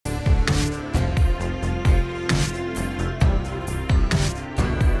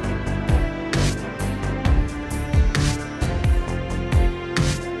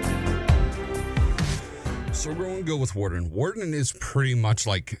go with Warden. Warden is pretty much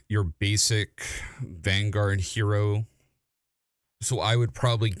like your basic Vanguard hero. So I would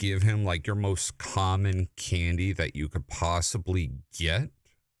probably give him like your most common candy that you could possibly get.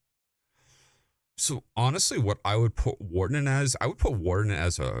 So honestly, what I would put Warden as, I would put Warden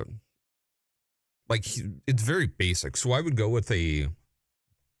as a, like, it's very basic. So I would go with a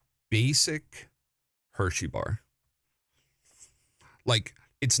basic Hershey bar. Like,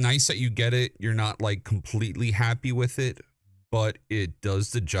 it's nice that you get it. You're not like completely happy with it, but it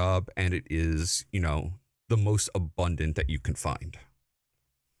does the job and it is, you know, the most abundant that you can find.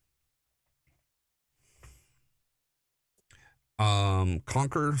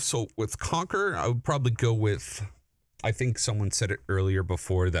 Conqueror. So with Conqueror, I would probably go with, I think someone said it earlier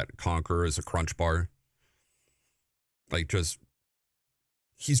before that Conqueror is a crunch bar. Like, just,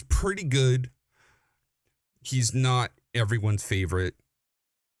 he's pretty good. He's not everyone's favorite.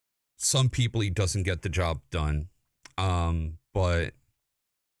 Some people, he doesn't get the job done. But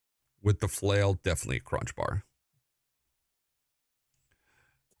with the flail, definitely a crunch bar.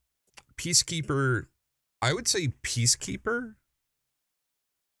 Peacekeeper, I would say Peacekeeper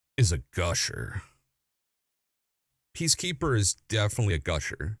is a gusher. Peacekeeper is definitely a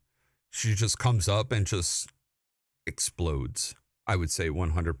gusher. She just comes up and just explodes. I would say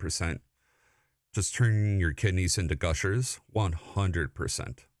 100%. Just turning your kidneys into gushers,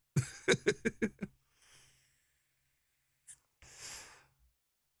 100%.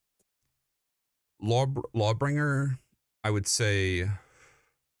 Lawbringer, I would say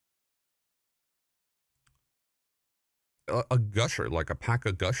a gusher, like a pack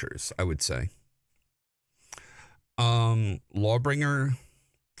of gushers, I would say. Lawbringer,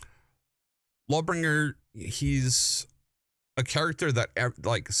 he's a character that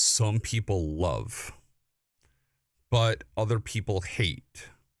like some people love, but other people hate.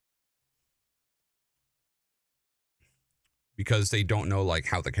 Because they don't know like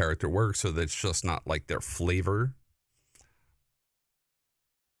how the character works, so that's just not like their flavor.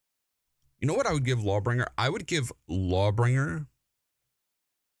 You know what I would give Lawbringer? I would give Lawbringer,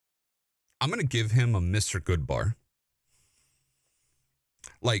 I'm going to give him a Mr. Good bar.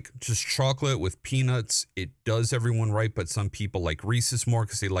 Like, just chocolate with peanuts. It does everyone right, but some people like Reese's more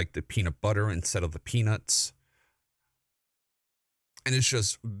because they like the peanut butter instead of the peanuts. And it's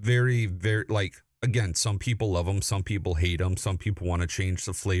just very, very, like, again, some people love them, some people hate them, some people want to change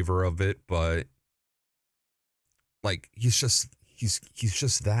the flavor of it, but like, he's just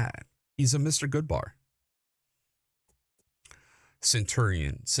that. He's a Mr. Good bar.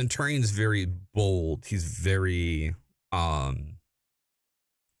 Centurion. Centurion's very bold. He's very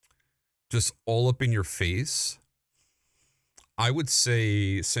just all up in your face. I would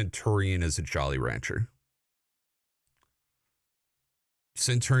say Centurion is a Jolly Rancher.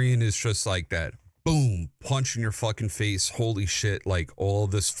 Centurion is just like that. Boom, punch in your fucking face. Holy shit, like all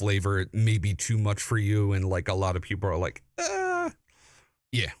this flavor may be too much for you. And like a lot of people are like,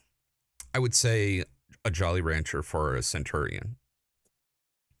 yeah. I would say a Jolly Rancher for a Centurion.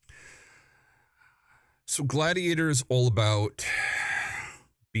 So Gladiator is all about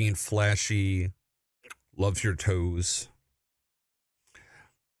being flashy, loves your toes.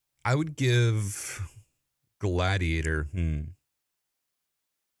 I would give Gladiator,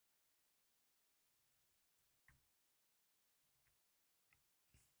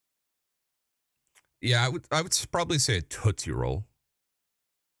 yeah, I would probably say a Tootsie Roll.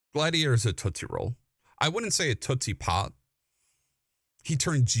 Gladiator is a Tootsie Roll. I wouldn't say a Tootsie Pop. He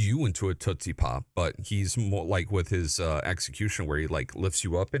turns you into a Tootsie Pop, but he's more like with his execution where he like lifts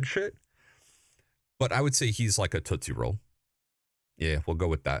you up and shit. But I would say he's like a Tootsie Roll. Yeah, we'll go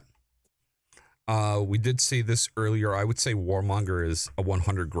with that. We did say this earlier. I would say Warmonger is a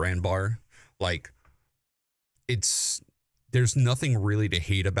 100 grand bar. Like, there's nothing really to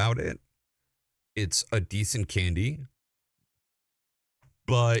hate about it. It's a decent candy,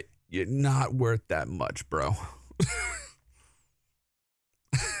 but you're not worth that much, bro.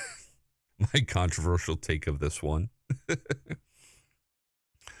 My controversial take of this one.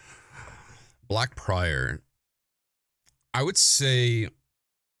 Black Prior. I would say,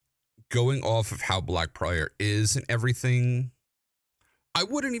 going off of how Black Prior is and everything, I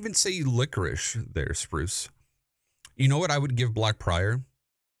wouldn't even say licorice there, Spruce. You know what I would give Black Prior?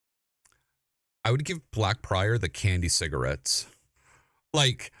 I would give Black Prior the candy cigarettes.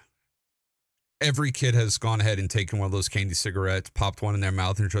 Like, every kid has gone ahead and taken one of those candy cigarettes, popped one in their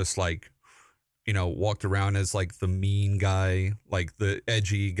mouth, and just like, you know, walked around as like the mean guy, like the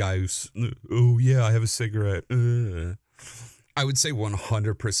edgy guy who's, oh yeah, I have a cigarette. I would say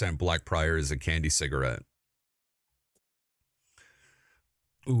 100% Black Prior is a candy cigarette.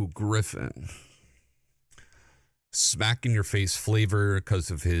 Ooh, Gryphon. Smack in your face flavor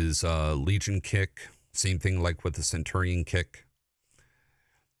because of his Legion kick. Same thing like with the Centurion kick.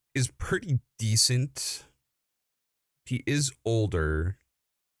 Is pretty decent. He is older.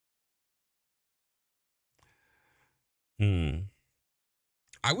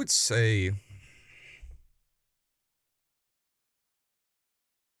 I would say...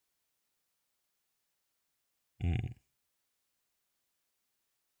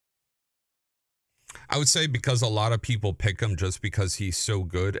 I would say because a lot of people pick him just because he's so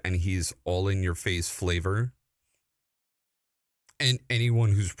good and he's all in your face flavor. And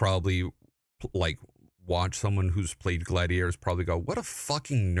anyone who's probably like watched someone who's played Gladiators probably go, what a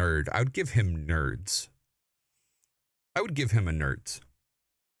fucking nerd. I would give him nerds. I would give him a nerds.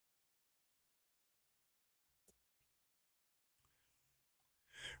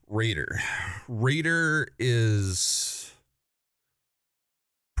 Raider. Raider is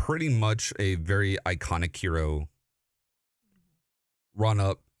pretty much a very iconic hero. Run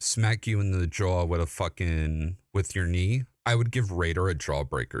up, smack you in the jaw with a fucking, with your knee. I would give Raider a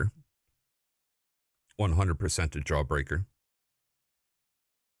jawbreaker. 100% a jawbreaker.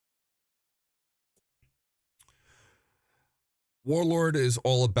 Warlord is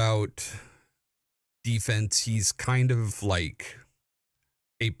all about defense. He's kind of like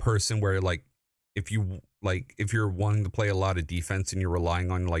a person where like if you're wanting to play a lot of defense and you're relying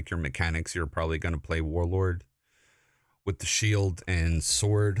on like your mechanics, you're probably going to play Warlord with the shield and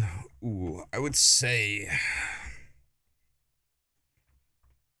sword. Ooh, I would say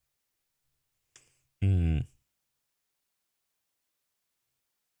you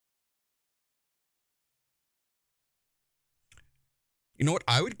know what?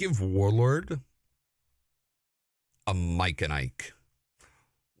 I would give Warlord a Mike and Ike.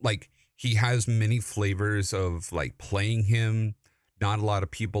 Like, he has many flavors of like playing him. Not a lot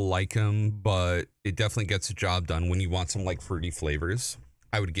of people like him, but it definitely gets the job done when you want some like fruity flavors.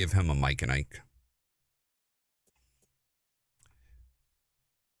 I would give him a Mike and Ike.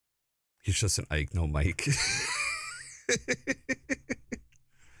 He's just an Ike, no Mike.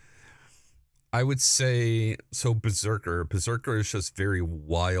 I would say, so Berserker. Berserker is just very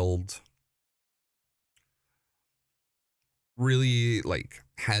wild. Really, like,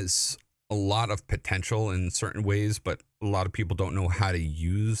 has a lot of potential in certain ways, but a lot of people don't know how to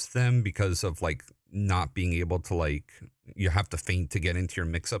use them because of, like, not being able to, like, you have to feint to get into your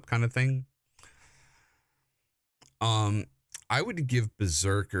mix-up kind of thing. I would give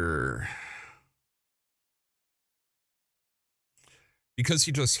Berserker... because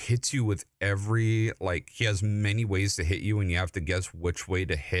he just hits you with every, like, he has many ways to hit you and you have to guess which way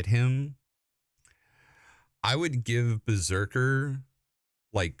to hit him. I would give Berserker,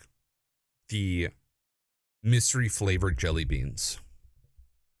 like, the mystery flavored jelly beans.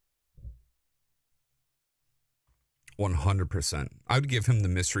 100%. I would give him the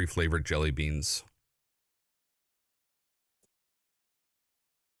mystery flavored jelly beans.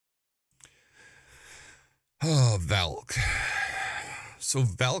 Oh, Valk. So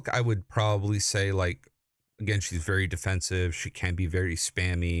Valk, I would probably say, like, again, she's very defensive. She can be very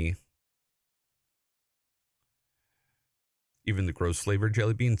spammy. Even the gross flavored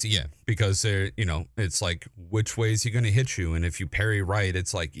jelly beans, yeah, because they're, you know, it's like, which way is he going to hit you? And if you parry right,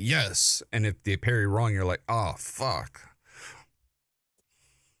 it's like, yes. And if they parry wrong, you're like, oh, fuck.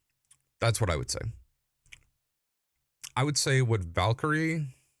 That's what I would say. I would say with Valkyrie,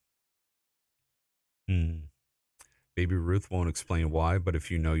 Baby Ruth won't explain why, but if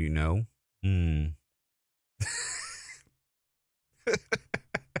you know, you know.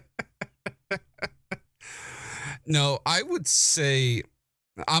 No, I would say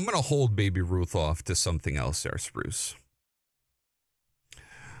I'm going to hold Baby Ruth off to something else there, Spruce.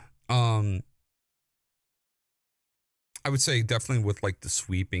 I would say definitely with like the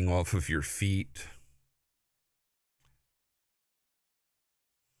sweeping off of your feet.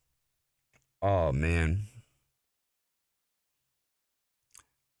 Oh, man.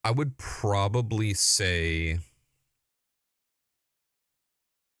 I would probably say...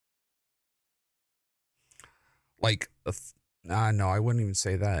 like, no, I wouldn't even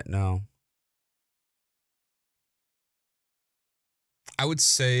say that, no. I would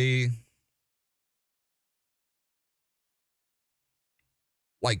say...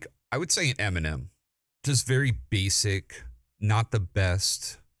 like, I would say an Eminem. Just very basic, not the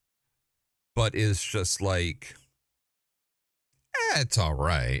best, but is just like... it's all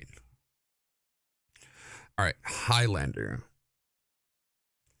right. All right, Highlander.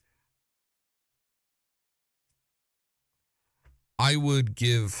 I would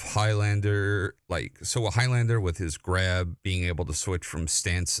give Highlander, like, so a Highlander with his grab, being able to switch from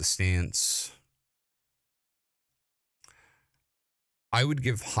stance to stance. I would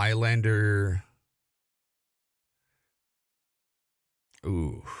give Highlander.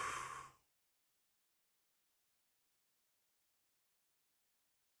 Ooh.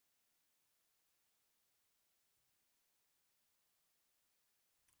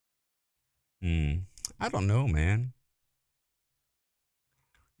 I don't know, man.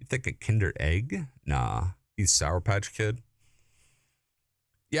 You think a Kinder Egg? Nah. He's Sour Patch Kid.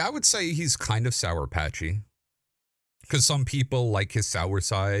 Yeah, I would say he's kind of Sour Patchy. Because some people like his sour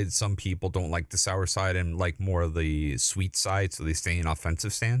side, some people don't like the sour side and like more of the sweet side, so they stay in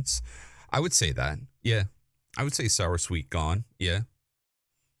offensive stance. I would say that. Yeah. I would say sour sweet gone. Yeah.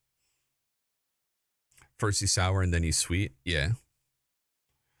 First he's sour and then he's sweet. Yeah.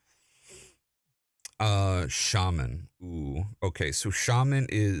 Shaman. Ooh. Okay, so Shaman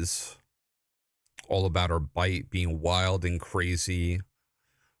is all about her bite being wild and crazy,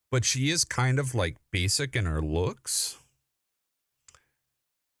 but she is kind of like basic in her looks.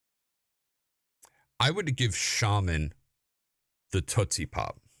 I would give Shaman the Tootsie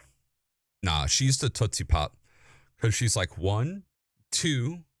Pop. Nah, she's the Tootsie Pop because she's like 1,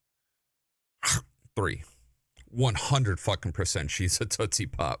 2, 3. 100 fucking percent she's a Tootsie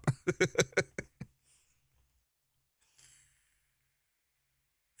Pop.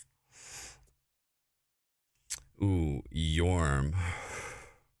 Ooh, Yorm.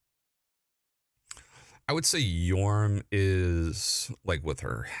 I would say Yorm is like with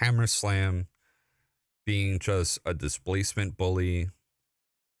her Hammer Slam being just a displacement bully.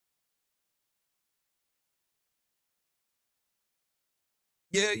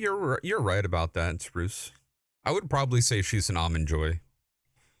 Yeah, you're right about that, Spruce. I would probably say she's an Almond Joy.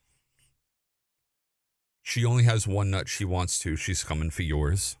 She only has one nut she wants to. She's coming for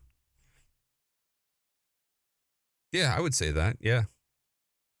yours. Yeah, I would say that. Yeah.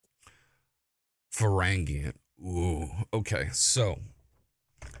 Varangian. Ooh, okay. So,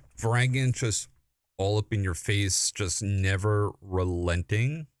 Varangian just all up in your face, just never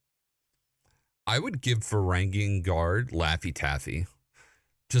relenting. I would give Varangian Guard Laffy Taffy.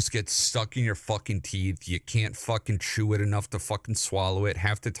 Just gets stuck in your fucking teeth. You can't fucking chew it enough to fucking swallow it.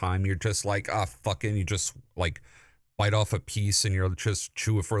 Half the time you're just like, fucking, you just like bite off a piece and you're just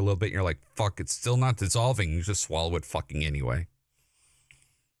chew it for a little bit and you're like, fuck, it's still not dissolving. You just swallow it fucking anyway.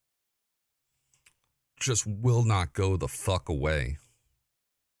 Just will not go the fuck away.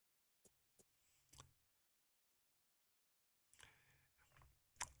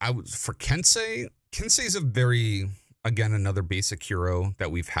 I was for Kensei. Kensei's a very, again, another basic hero that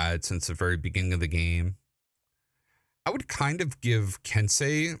we've had since the very beginning of the game. I would kind of give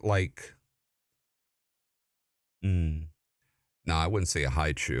Kensei like, nah, I wouldn't say a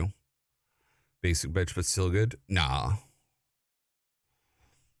high chew. Basic bitch, but still good. Nah.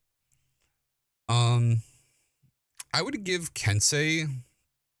 Um, I would give Kensei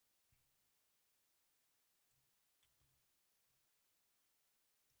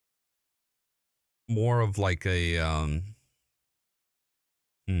more of like a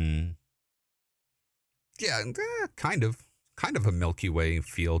yeah, kind of a Milky Way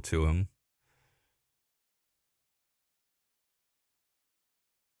feel to him.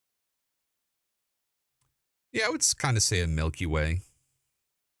 Yeah, I would kind of say a Milky Way.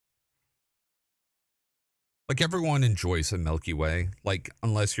 Like everyone enjoys a Milky Way. Like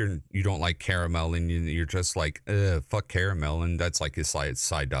unless you don't like caramel and you're just like, fuck caramel, and that's like his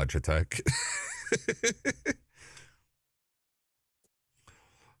side dodge attack.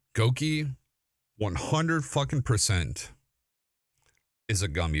 Goki, 100 fucking percent is a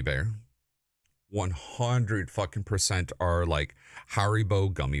gummy bear. 100 fucking percent are like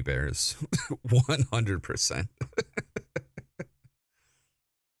Haribo gummy bears. 100%.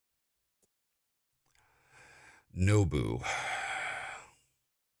 Nobu.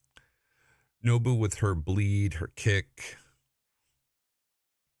 Nobu with her bleed, her kick,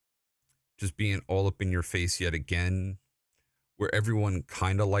 just being all up in your face yet again, where everyone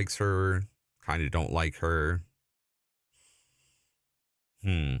kind of likes her, kind of don't like her.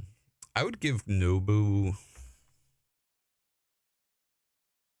 I would give Nobu.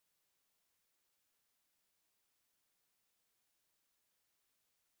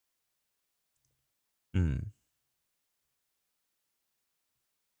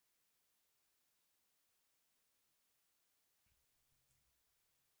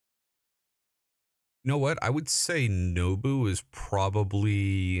 You know what? I would say Nobu is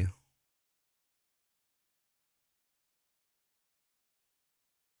probably.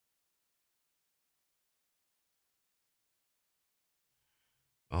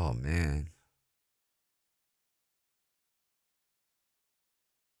 Oh, man.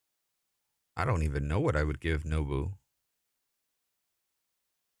 I don't even know what I would give Nobu.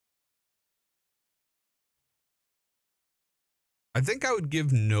 I think I would give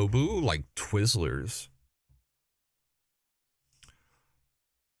Nobu like Twizzlers.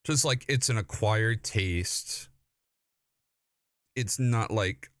 Just like it's an acquired taste. It's not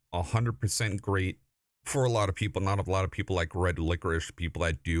like 100% great for a lot of people. Not a lot of people like red licorice. People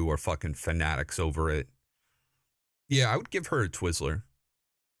that do are fucking fanatics over it. Yeah, I would give her a Twizzler.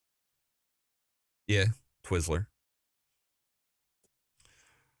 Yeah, Twizzler.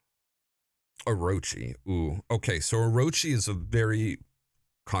 Orochi. Ooh. Okay, so Orochi is a very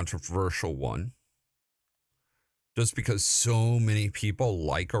controversial one. Just because so many people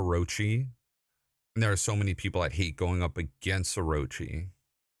like Orochi. And there are so many people that hate going up against Orochi.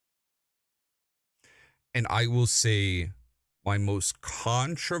 And I will say my most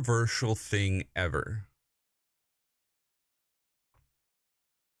controversial thing ever.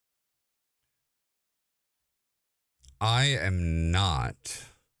 I am not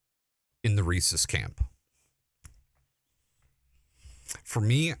in the Reese's camp. For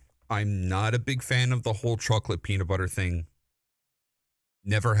me, I'm not a big fan of the whole chocolate peanut butter thing.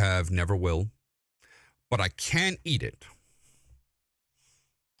 Never have, never will. But I can eat it.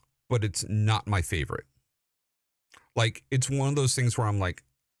 But it's not my favorite. Like, it's one of those things where I'm like,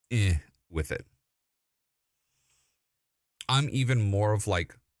 with it. I'm even more of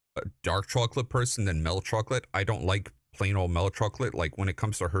like a dark chocolate person than milk chocolate. I don't like plain old milk chocolate. Like when it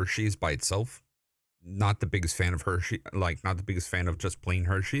comes to Hershey's by itself, not the biggest fan of Hershey, like not the biggest fan of just plain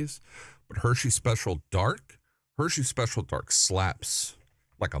Hershey's, but Hershey Special Dark slaps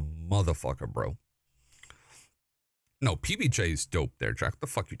like a motherfucker, bro. No, PBJ is dope there, Jack. The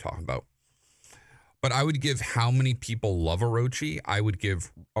fuck you talking about? But I would give how many people love Orochi. I would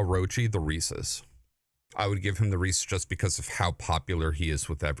give Orochi the Reese's. I would give him the Reese's just because of how popular he is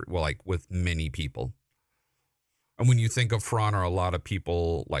with with many people. And when you think of For Honor, a lot of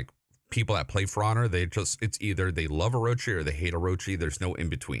people, like people that play For Honor, it's either they love Orochi or they hate Orochi. There's no in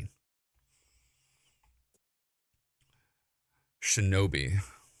between. Shinobi.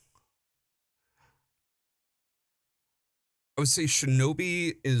 I would say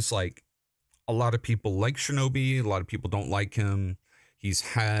Shinobi is like, a lot of people like Shinobi. A lot of people don't like him. He's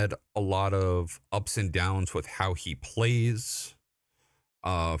had a lot of ups and downs with how he plays.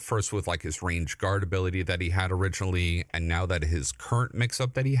 First with like his range guard ability that he had originally, and now that his current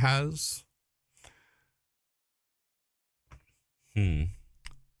mix-up that he has. I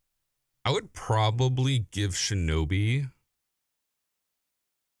would probably give Shinobi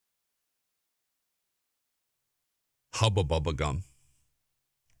Hubba Bubba Gum.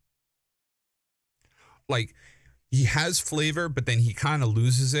 Like, he has flavor, but then he kind of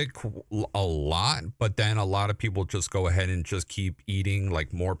loses it a lot. But then a lot of people just go ahead and just keep eating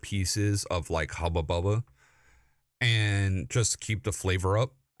like more pieces of like Hubba Bubba and just keep the flavor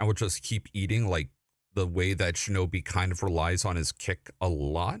up. I would just keep eating like the way that Shinobi kind of relies on his kick a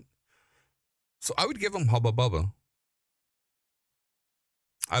lot. So I would give him Hubba Bubba.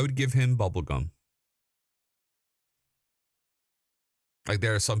 I would give him bubblegum. Like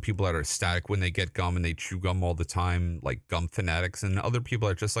there are some people that are ecstatic when they get gum and they chew gum all the time, like gum fanatics, and other people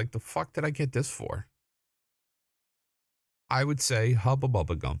are just like, the fuck did I get this for? I would say Hubba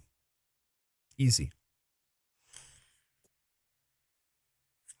Bubba Gum. Easy.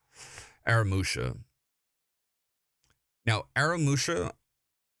 Aramusha. Now, Aramusha,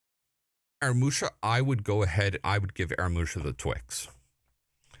 I would go ahead, I would give Aramusha the Twix.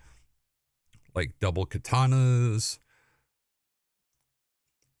 Like double katanas,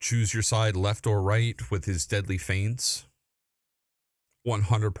 choose your side left or right with his deadly feints.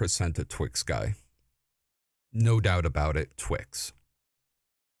 100% a Twix guy. No doubt about it, Twix.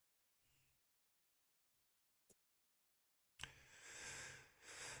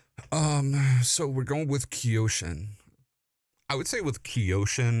 So we're going with Kyoshin. I would say with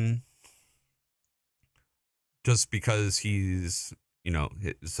Kyoshin, just because he's,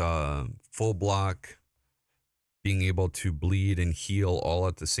 his full block, being able to bleed and heal all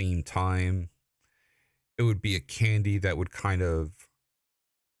at the same time. It would be a candy that would kind of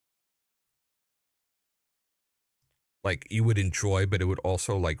like you would enjoy, but it would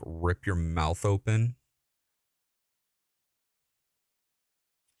also like rip your mouth open.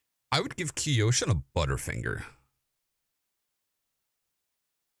 I would give Kyoshin a Butterfinger.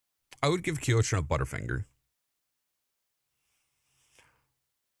 I would give Kyoshin a Butterfinger.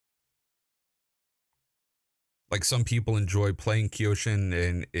 Like some people enjoy playing Kyoshin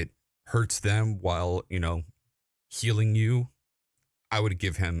and it hurts them while, healing you. I would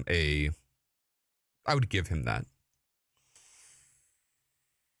give him that.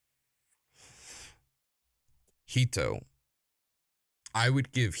 Hito. I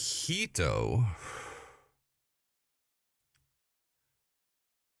would give Hito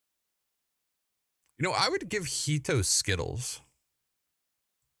You know, I would give Hito Skittles.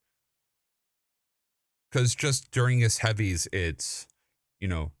 Because just during his heavies, it's, you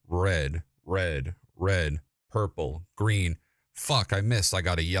know, red, red, red, purple, green. Fuck, I missed. I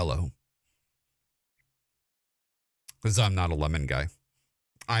got a yellow. Because I'm not a lemon guy.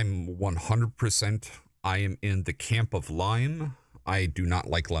 I'm 100%. I am in the camp of lime. I do not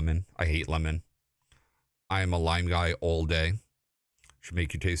like lemon. I hate lemon. I am a lime guy all day. Should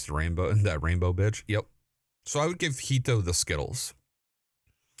make you taste the rainbow. That rainbow bitch. Yep. So I would give Hito the Skittles.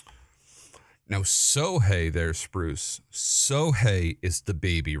 Now, Sohei there, Spruce. Sohei is the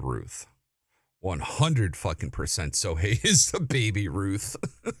baby Ruth. 100 fucking percent Sohei is the baby Ruth.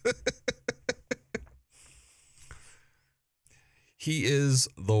 He is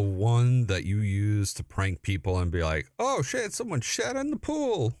the one that you use to prank people and be like, oh shit, someone shat in the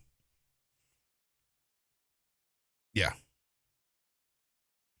pool. Yeah.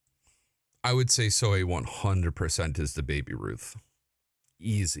 I would say Sohei 100% is the baby Ruth.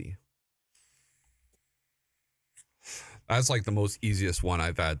 Easy. That's like the most easiest one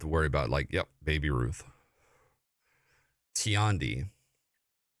I've had to worry about. Like, yep, baby Ruth. Tiandi.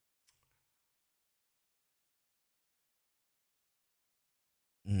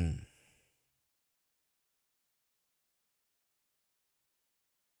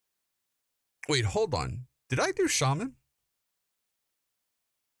 Wait, hold on. Did I do Shaman?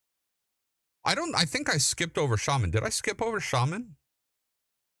 I think I skipped over Shaman. Did I skip over Shaman?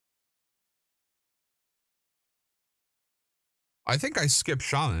 I think I skipped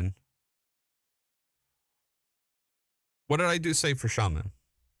Shaman. What did I say for Shaman?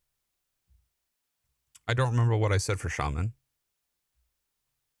 I don't remember what I said for Shaman.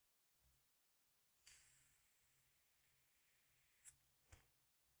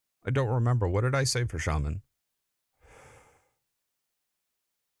 I don't remember. What did I say for Shaman?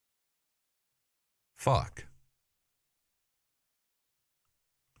 Fuck.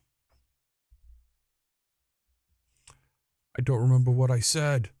 I don't remember what I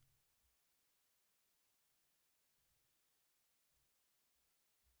said.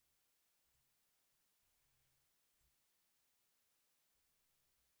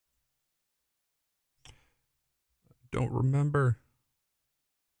 Don't remember.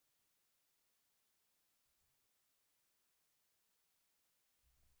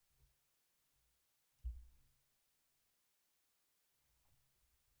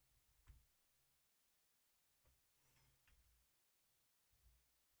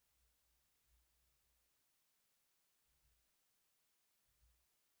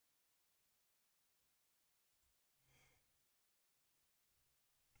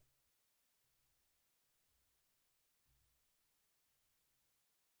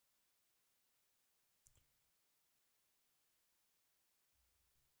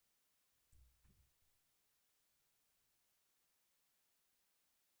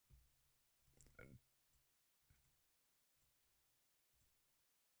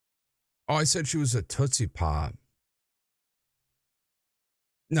 Oh, I said she was a Tootsie Pop.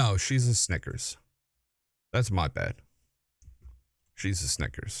 No, she's a Snickers. That's my bad. She's a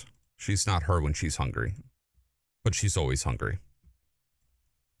Snickers. She's not her when she's hungry. But she's always hungry.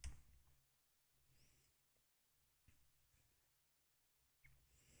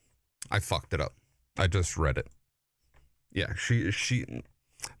 I fucked it up. I just read it. Yeah, she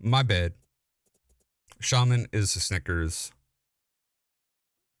my bad. Shaman is a Snickers.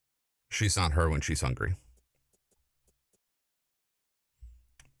 She's not her when she's hungry.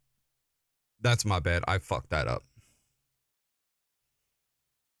 That's my bad. I fucked that up.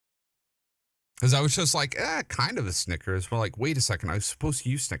 Because I was just like, kind of a Snickers. We're like, wait a second. I was supposed to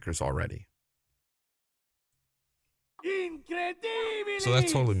use Snickers already. Incredibile. So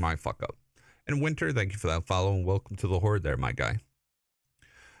that's totally my fuck up. And Winter, thank you for that follow and welcome to the Horde there, my guy.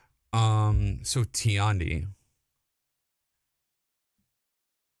 So Tiandi.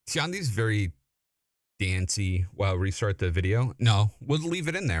 Tiandi's very dancey. Wow, restart the video? No, we'll leave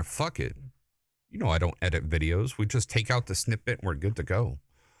it in there. Fuck it. You know I don't edit videos. We just take out the snippet and we're good to go.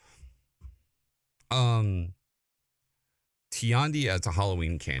 Tiandi as a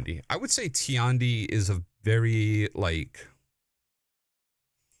Halloween candy. I would say Tiandi is a very, like...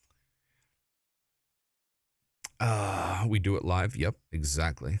 we do it live? Yep,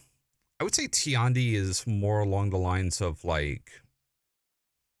 exactly. I would say Tiandi is more along the lines of, like...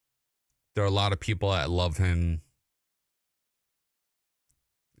 There are a lot of people that love him.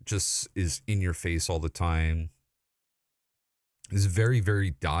 Just is in your face all the time. Is very,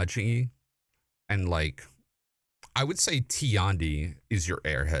 very dodgy. And like, I would say Tiandi is your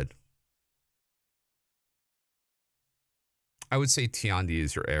airhead. I would say Tiandi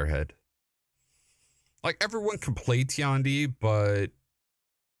is your airhead. Like, everyone can play Tiandi, but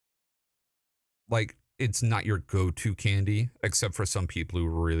like, it's not your go-to candy, except for some people who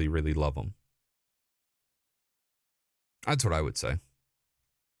really, really love them. That's what I would say.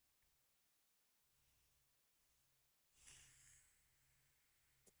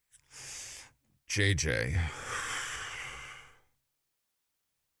 JJ.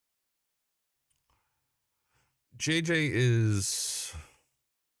 JJ is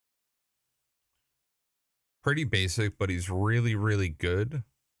pretty basic, but he's really, really good.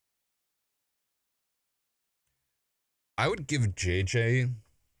 I would give JJ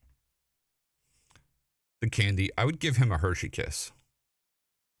the candy. I would give him a Hershey Kiss.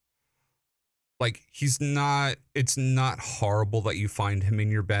 Like, it's not horrible that you find him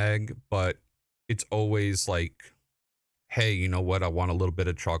in your bag, but it's always like, hey, you know what? I want a little bit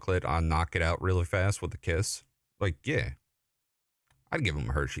of chocolate. I'll knock it out really fast with a kiss. Like, yeah, I'd give him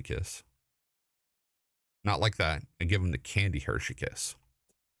a Hershey Kiss. Not like that. I'd give him the candy Hershey Kiss.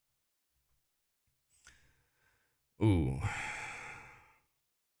 Ooh.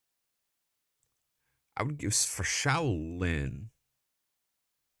 I would give for Shaolin.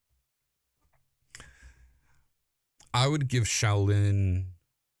 I would give Shaolin.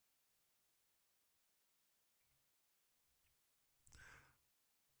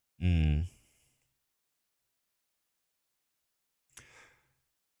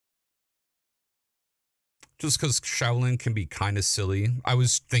 Just because Shaolin can be kind of silly. I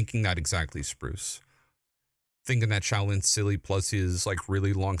was thinking that exactly, Spruce. Thinking that Shaolin's silly plus his like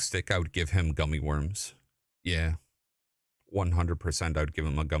really long stick, I would give him gummy worms. Yeah. 100% I would give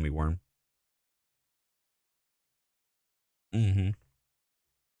him a gummy worm.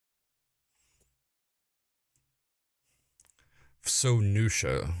 So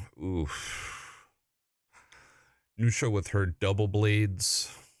Nuxia. Oof. Nuxia with her double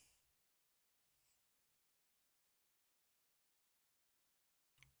blades.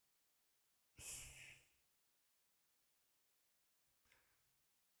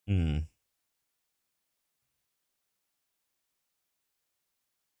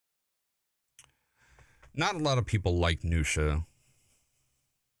 Not a lot of people like Nuxia.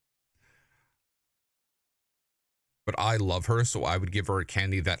 But I love her, so I would give her a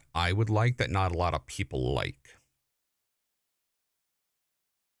candy that I would like that not a lot of people like.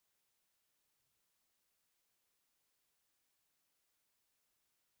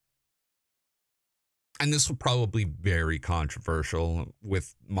 And this will probably be very controversial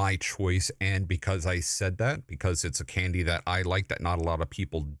with my choice, and because I said that, because it's a candy that I like that not a lot of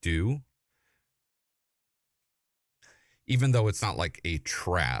people do. Even though it's not like a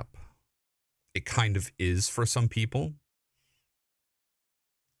trap, it kind of is for some people.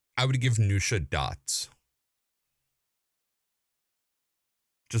 I would give Nuxia dots.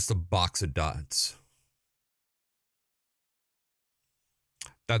 Just a box of dots.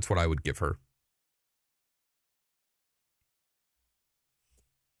 That's what I would give her.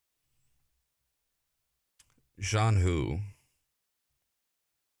 Zhanhu.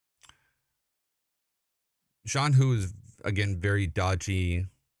 Zhanhu is, again, very dodgy.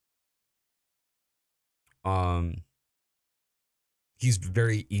 He's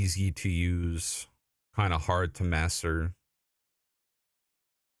very easy to use, kind of hard to master.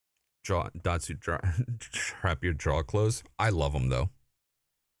 Datsu trap your jaw close. I love them though.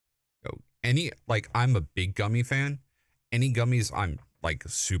 I'm a big gummy fan. Any gummies I'm like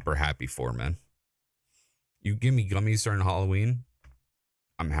super happy for, man. You give me gummies during Halloween,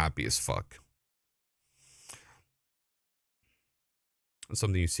 I'm happy as fuck.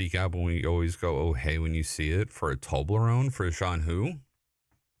 Something you seek out when we always go, oh hey, when you see it, for a Toblerone, for a Zhanhu.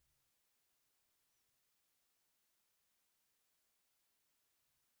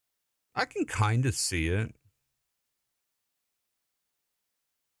 I can kind of see it.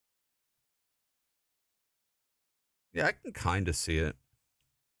 Yeah, I can kind of see it.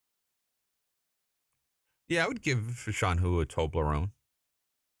 Yeah, I would give Zhanhu a Toblerone.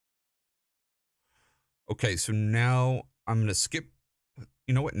 Okay, so now I'm going to skip.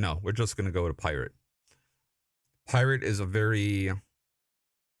 You know what? No, we're just going to go to Pirate. Pirate is a very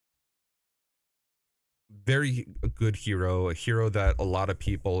good hero, a hero that a lot of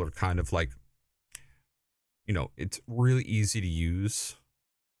people are kind of like, you know, it's really easy to use.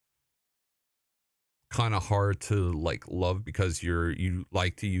 Kind of hard to like love because you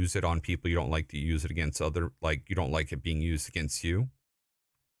like to use it on people. You don't like to use it against other, like you don't like it being used against you.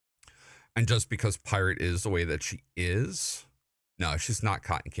 And just because Pirate is the way that she is, no, she's not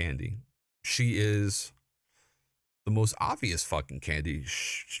cotton candy. She is the most obvious fucking candy.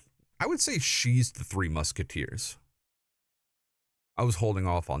 I would say she's the Three Musketeers. I was holding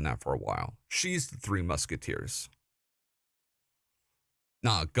off on that for a while. She's the Three Musketeers.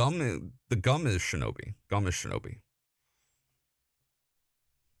 Nah, the Gum is Shinobi. Gum is Shinobi.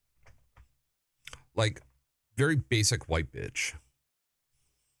 Like, very basic white bitch,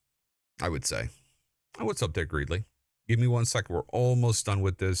 I would say. Oh, what's up there, Greedley? Give me 1 second. We're almost done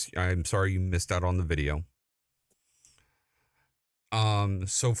with this. I'm sorry you missed out on the video.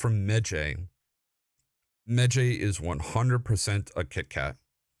 So from Meiji is 100% a Kit Kat.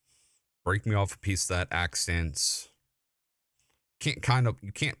 Break me off a piece of that accents. You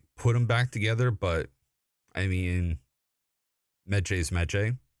can't put them back together, but I mean, Meiji's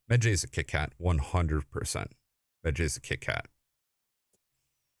Meiji. Meiji's a Kit Kat, 100%. Meiji's a Kit Kat.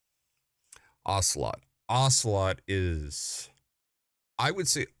 Ocelot. Ocelot is, I would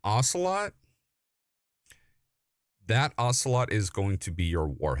say Ocelot. That Ocelot is going to be your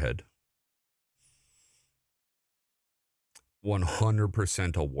warhead.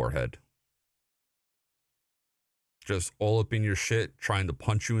 100% a warhead. Just all up in your shit, trying to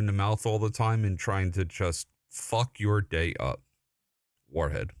punch you in the mouth all the time and trying to just fuck your day up.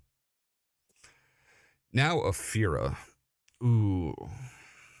 Warhead. Now Aphira. Ooh.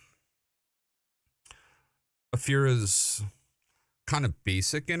 Aphira's kind of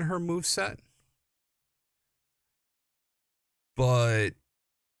basic in her moveset, but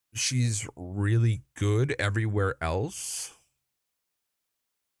she's really good everywhere else.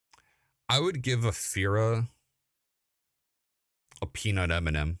 I would give Aphira a peanut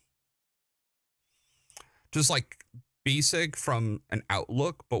M&M. Just like basic from an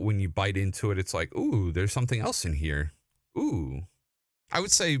outlook, but when you bite into it, it's like, ooh, there's something else in here. Ooh. I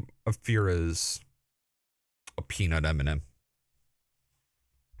would say Aphira's a peanut M&M.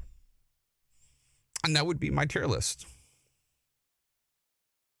 And that would be my tier list.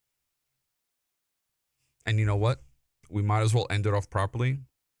 And you know what? We might as well end it off properly.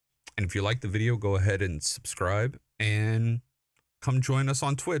 And if you like the video, go ahead and subscribe and come join us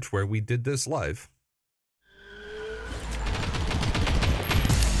on Twitch where we did this live.